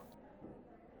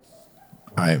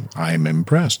 I'm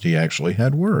impressed. He actually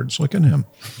had words. Look at him.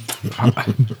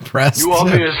 Impressed. You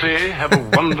obviously have a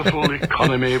wonderful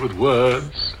economy with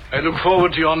words. I look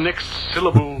forward to your next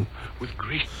syllable with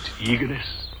great eagerness.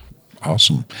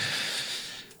 Awesome.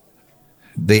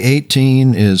 The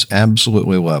 18 is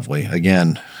absolutely lovely.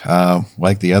 Again,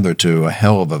 like the other two, a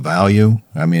hell of a value.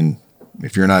 I mean,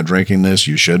 if you're not drinking this,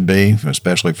 you should be,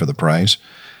 especially for the price.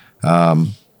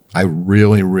 I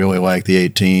really, really like the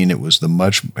 18. It was the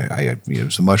much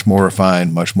more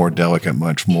refined, much more delicate,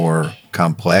 much more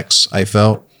complex, I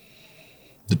felt.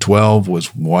 The 12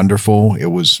 was wonderful. It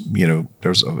was, it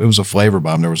was a flavor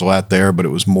bomb. There was a lot there, but it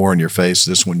was more in your face.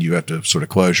 This one, you have to sort of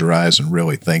close your eyes and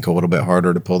really think a little bit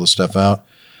harder to pull the stuff out.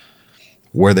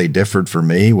 Where they differed for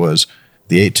me was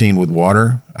the 18 with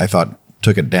water, I thought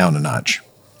took it down a notch.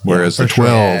 Whereas the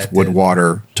 12 with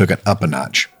water took it up a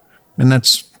notch. And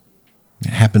it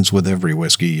happens with every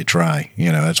whiskey you try.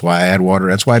 That's why I add water.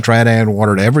 That's why I try to add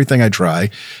water to everything I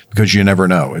try, because you never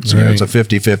know. It's right. It's a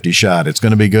 50-50 shot. It's going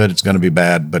to be good. It's going to be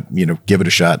bad, but give it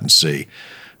a shot and see.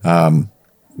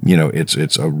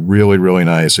 It's a really, really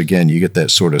nice. Again, you get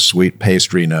that sort of sweet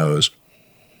pastry nose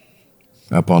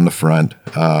up on the front.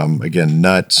 Again,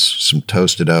 nuts, some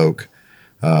toasted oak.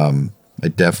 I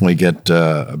definitely get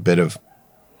a bit of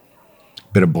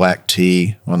black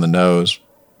tea on the nose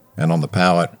and on the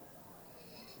palate.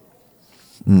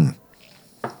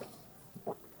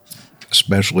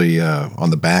 Especially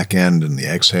on the back end and the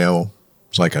exhale.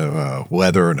 It's like a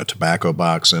leather and a tobacco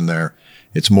box in there.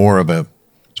 It's more of a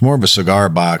cigar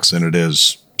box than it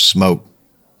is smoke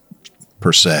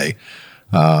per se.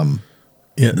 For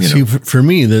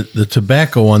me, the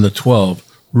tobacco on the 12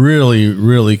 really,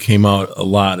 really came out a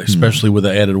lot, especially with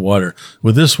the added water.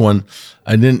 With this one,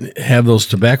 I didn't have those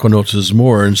tobacco notes as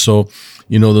more, and so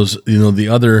some of the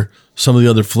other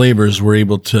flavors were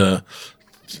able to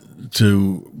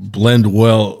blend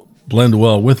well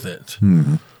with it.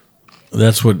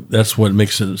 That's what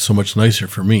makes it so much nicer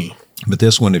for me. But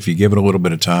this one, if you give it a little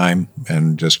bit of time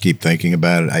and just keep thinking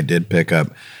about it, I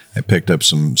picked up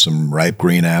some ripe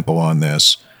green apple on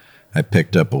this. I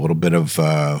picked up a little bit of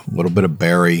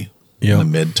berry in the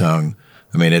mid tongue.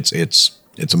 I mean, it's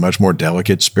a much more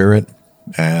delicate spirit,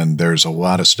 and there's a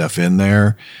lot of stuff in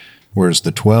there. Whereas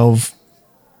the 12,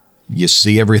 you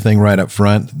see everything right up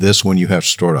front. This one, you have to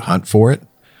sort of hunt for it.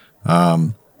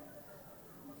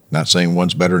 Not saying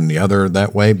one's better than the other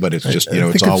that way, but it's just,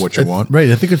 it's all what you want. Right.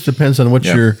 I think it depends on what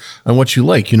what you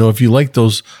like. If you like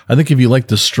those, I think if you like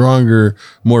the stronger,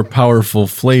 more powerful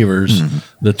flavors,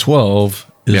 the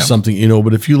 12 is something,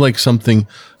 but if you like something,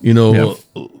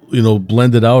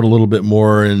 blended out a little bit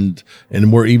more and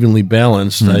more evenly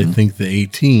balanced, I think the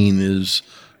 18 is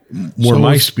more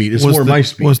my speed. It's more my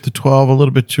speed. Was the 12 a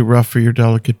little bit too rough for your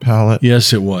delicate palate?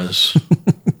 Yes, it was.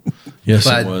 Yes,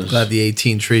 it was. Glad the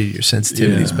 18 treated your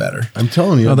sensitivities better. I'm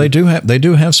telling you. Well, they do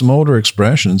have some older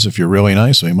expressions. If you're really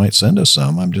nice, so you might send us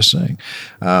some. I'm just saying.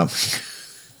 Well,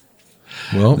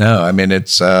 no, I mean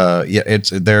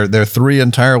they're three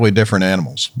entirely different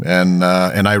animals, and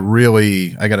I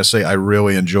got to say I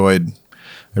really enjoyed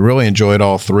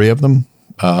all three of them.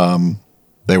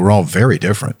 They were all very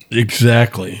different.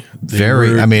 Exactly.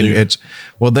 I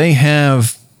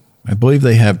believe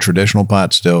they have traditional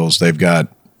pot stills. They've got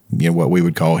what we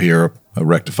would call here a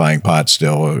rectifying pot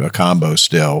still, a combo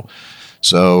still.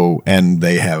 So, and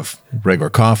they have regular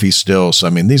coffee stills. So, I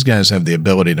mean, these guys have the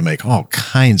ability to make all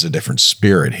kinds of different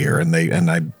spirit here, and they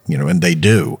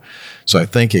do. So I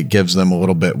think it gives them a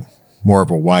little bit more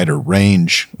of a wider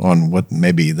range on what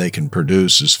maybe they can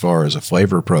produce as far as a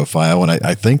flavor profile. And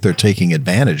I think they're taking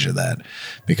advantage of that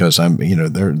because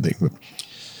the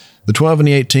 12 and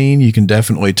the 18, you can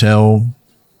definitely tell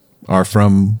are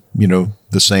from,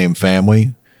 the same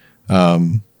family.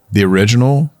 The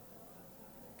original,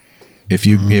 if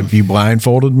you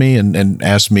blindfolded me and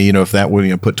asked me, if that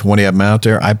would put 20 of them out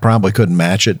there, I probably couldn't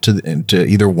match it to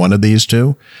either one of these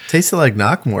two. Tasted like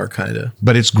Knockmore, kind of.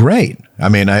 But it's great. I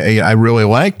mean, I really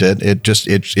liked it.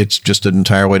 It's just an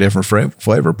entirely different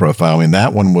flavor profile. I mean,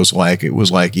 that one was like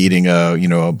eating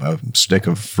a stick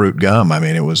of fruit gum. I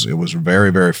mean, it was very,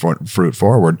 very fruit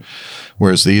forward,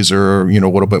 whereas these are a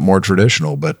little bit more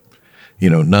traditional, but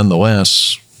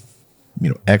nonetheless,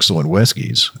 excellent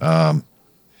whiskeys. I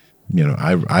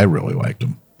really liked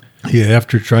them. Yeah,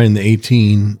 after trying the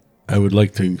 18, I would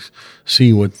like to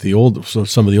see what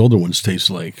some of the older ones taste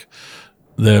like.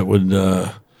 That would,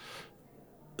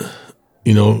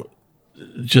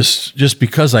 just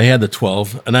because I had the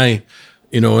 12, and I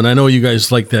know you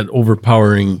guys like that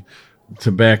overpowering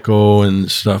tobacco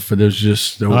and stuff, but there's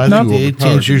just I think the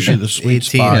 18 is usually the sweet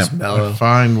spot. Mellow. I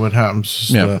find what happens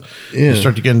is you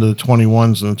start to get into the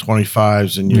 21s and the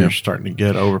 25s, and you're starting to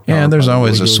get overpowered. Yeah, there's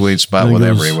always a sweet spot with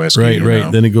every whiskey.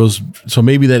 Right. Then it goes. So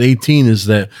maybe that 18 is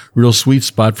that real sweet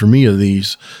spot for me of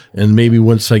these, and maybe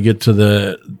once I get to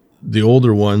the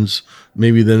older ones,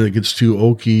 maybe then it gets too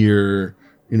oaky or.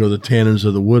 The tannins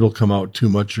of the wood will come out too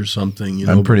much or something.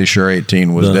 I'm pretty sure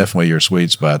 18 was definitely your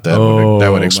sweet spot. That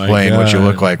would explain what you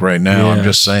look like right now. Yes. I'm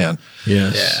just saying.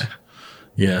 Yes.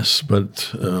 Yeah. Yes.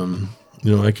 But,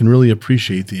 I can really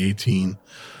appreciate the 18.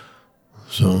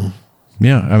 So.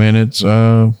 Yeah. I mean, it's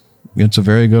a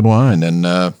very good wine. And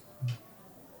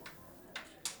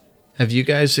have you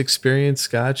guys experienced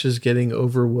scotches getting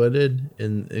overwooded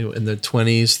in the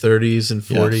 20s, 30s, and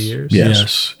 40 years?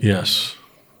 Yes. Yes.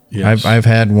 I've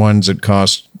had ones that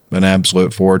cost an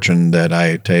absolute fortune that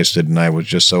I tasted, and I was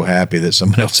just so happy that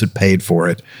someone else had paid for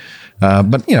it.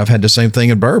 But I've had the same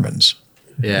thing in bourbons,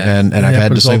 and I've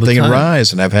had the same thing in rye,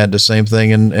 and I've had the same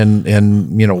thing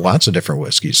in lots of different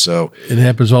whiskeys. So it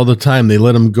happens all the time. They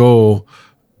let them go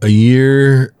a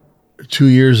year, 2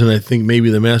 years, and I think maybe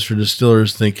the master distiller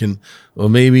is thinking, well,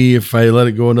 maybe if I let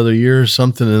it go another year or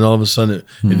something, and all of a sudden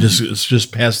it's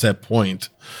just past that point.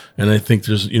 And I think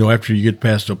there's, after you get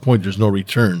past a point, there's no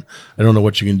return. I don't know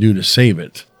what you can do to save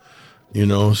it,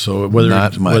 so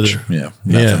nothing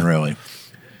really.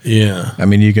 Yeah. I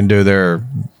mean, you can do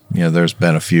there's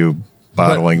been a few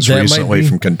bottlings recently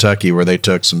from Kentucky where they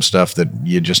took some stuff that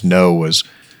you just know was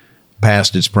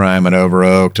past its prime and over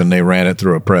oaked, and they ran it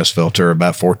through a press filter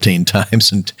about 14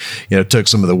 times and, took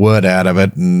some of the wood out of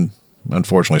it and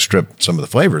unfortunately stripped some of the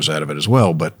flavors out of it as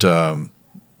well. But,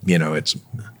 it's,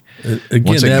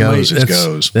 again, once it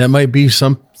goes. That might be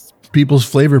some people's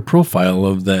flavor profile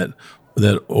of that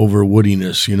over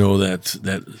woodiness,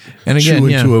 that And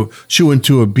again, chew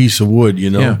into a piece of wood,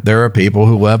 Yeah, there are people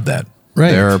who love that.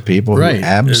 Right. There are people who Right.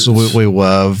 absolutely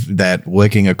love that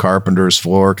licking a carpenter's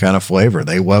floor kind of flavor.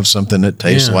 They love something that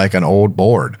tastes Yeah. like an old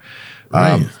board.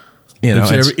 Right.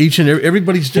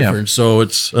 Everybody's different. So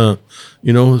it's,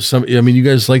 you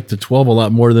guys like the 12 a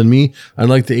lot more than me. I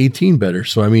like the 18 better.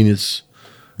 So, it's.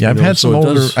 Yeah, I've had some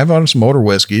older. does- I've had some older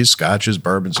whiskeys, scotches,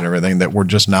 bourbons, and everything that were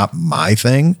just not my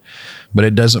thing. But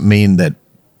it doesn't mean that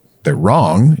they're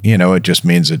wrong. It just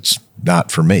means it's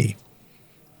not for me.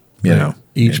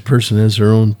 Each person has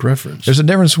their own preference. There's a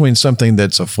difference between something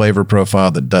that's a flavor profile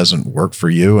that doesn't work for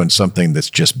you and something that's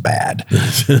just bad.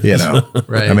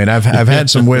 Right. I mean, I've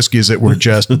had some whiskeys that were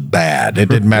just bad. It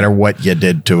didn't matter what you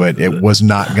did to it; it was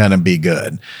not going to be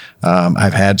good.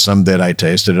 I've had some that I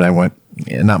tasted and I went,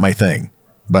 not my thing.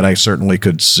 But I certainly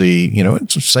could see,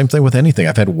 it's the same thing with anything.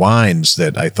 I've had wines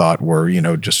that I thought were,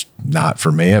 just not for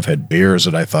me. I've had beers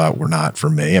that I thought were not for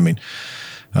me. I mean,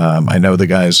 I know the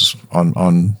guys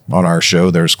on our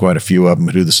show, there's quite a few of them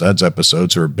who do the Suds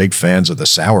episodes who are big fans of the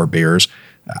sour beers.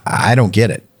 I don't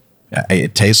get it.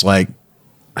 It tastes like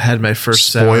I had my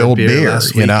first spoiled sour beer.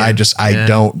 last weekend. I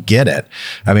don't get it.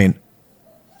 I mean,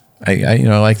 I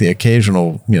like the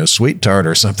occasional, sweet tart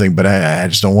or something, but I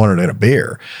just don't want it in a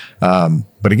beer.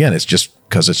 But again, it's just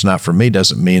because it's not for me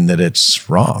doesn't mean that it's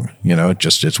wrong.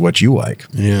 It's what you like.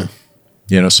 Yeah.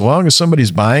 So long as somebody's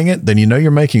buying it, then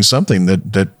you're making something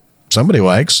that somebody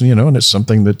likes, and it's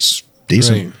something that's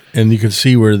decent. Right. And you can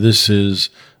see where this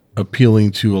is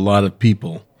appealing to a lot of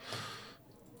people.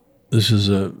 This is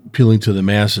appealing to the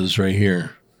masses right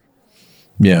here.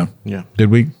 Yeah. Yeah.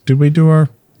 Did we do our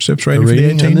sips rating for the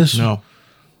rating 18? on this? No.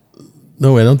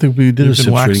 No, I don't think we did You've a been sips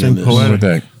rating on waxing this. poetic.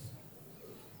 Okay.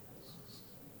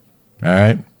 All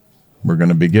right. We're going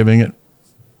to be giving it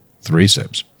 3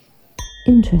 sips.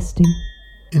 Interesting.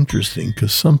 Interesting,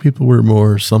 because some people were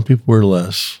more, some people were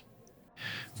less.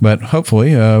 But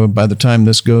hopefully, by the time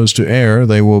this goes to air,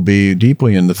 they will be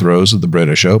deeply in the throes of the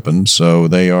British Open. So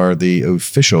they are the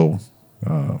official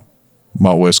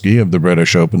malt whiskey of the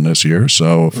British Open this year.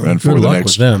 So, and for Good the luck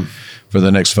next with them. for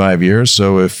the next 5 years.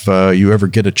 So if you ever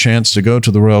get a chance to go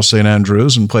to the Royal St.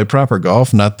 Andrews and play proper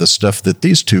golf, not the stuff that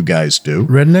these two guys do,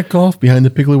 Redneck golf behind the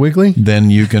Piggly Wiggly, then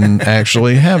you can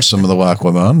actually have some of the Loch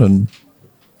Lomond and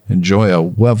enjoy a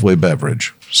lovely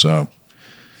beverage. So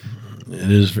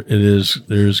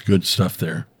there's good stuff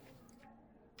there.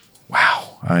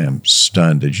 wow, I am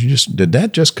stunned. Did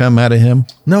that just come out of him?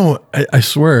 No, I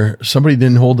swear somebody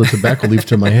didn't hold the tobacco leaf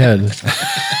to my head.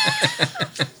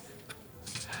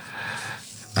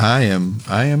 I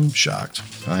am shocked.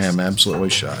 I am absolutely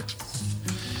shocked.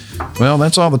 Well,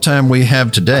 that's all the time we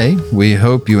have today. We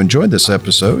hope you enjoyed this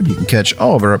episode. You can catch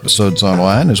all of our episodes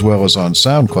online as well as on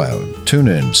SoundCloud,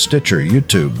 TuneIn, Stitcher,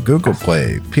 YouTube, Google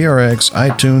Play, PRX,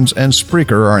 iTunes, and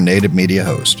Spreaker, our native media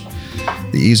host.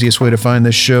 The easiest way to find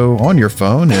this show on your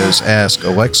phone is ask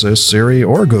Alexa, Siri,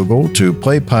 or Google to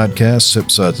play podcast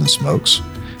Sip, Suds, and Smokes.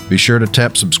 Be sure to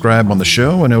tap subscribe on the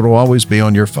show and it will always be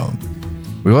on your phone.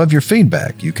 We love your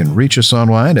feedback. You can reach us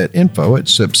online at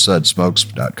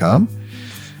info@sipsudsmokes.com.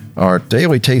 Our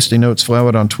daily tasting notes flow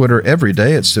out on Twitter every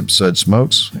day at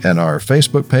SipSudSmokes, and our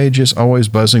Facebook page is always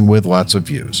buzzing with lots of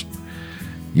views.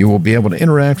 You will be able to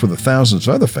interact with the thousands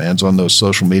of other fans on those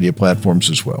social media platforms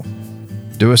as well.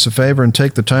 Do us a favor and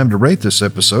take the time to rate this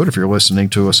episode if you're listening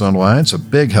to us online. It's a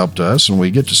big help to us, and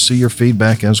we get to see your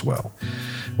feedback as well.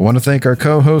 I want to thank our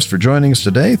co-host for joining us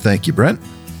today. Thank you, Brent.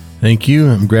 Thank you.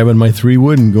 I'm grabbing my 3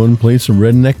 wood and going to play some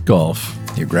redneck golf.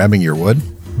 You're grabbing your wood?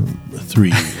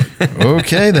 3.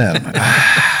 Okay, then.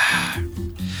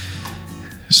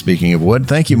 Speaking of wood,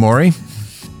 thank you, Maury.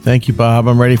 Thank you, Bob.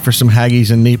 I'm ready for some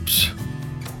haggis and neeps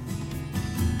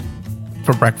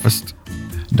for breakfast.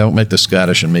 Don't make the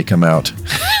Scottish in me come out.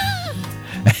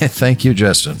 Thank you,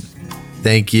 Justin.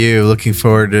 Thank you. Looking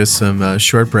forward to some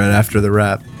shortbread after the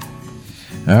wrap.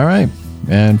 All right.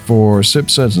 And for Sip,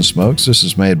 Suds, and Smokes, this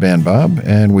is Mad Man Bob,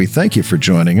 and we thank you for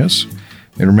joining us.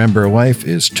 And remember, life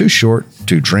is too short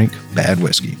to drink bad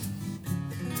whiskey.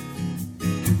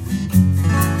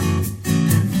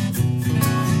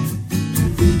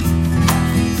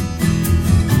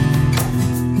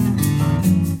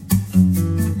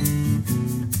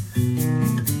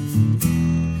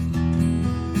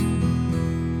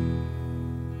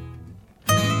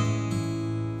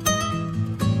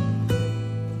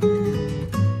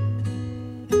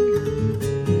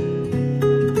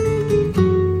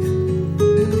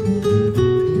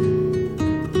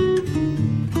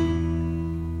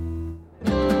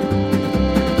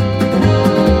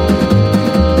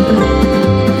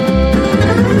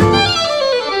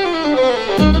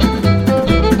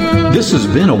 This has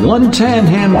been a One Tan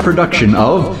Hand production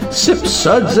of Sips,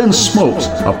 Suds, and Smokes,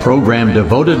 a program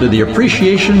devoted to the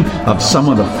appreciation of some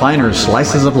of the finer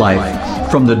slices of life.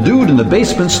 From the Dude in the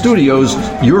Basement Studios,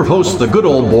 your hosts, the Good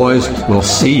Old Boys, will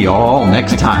see you all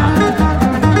next time.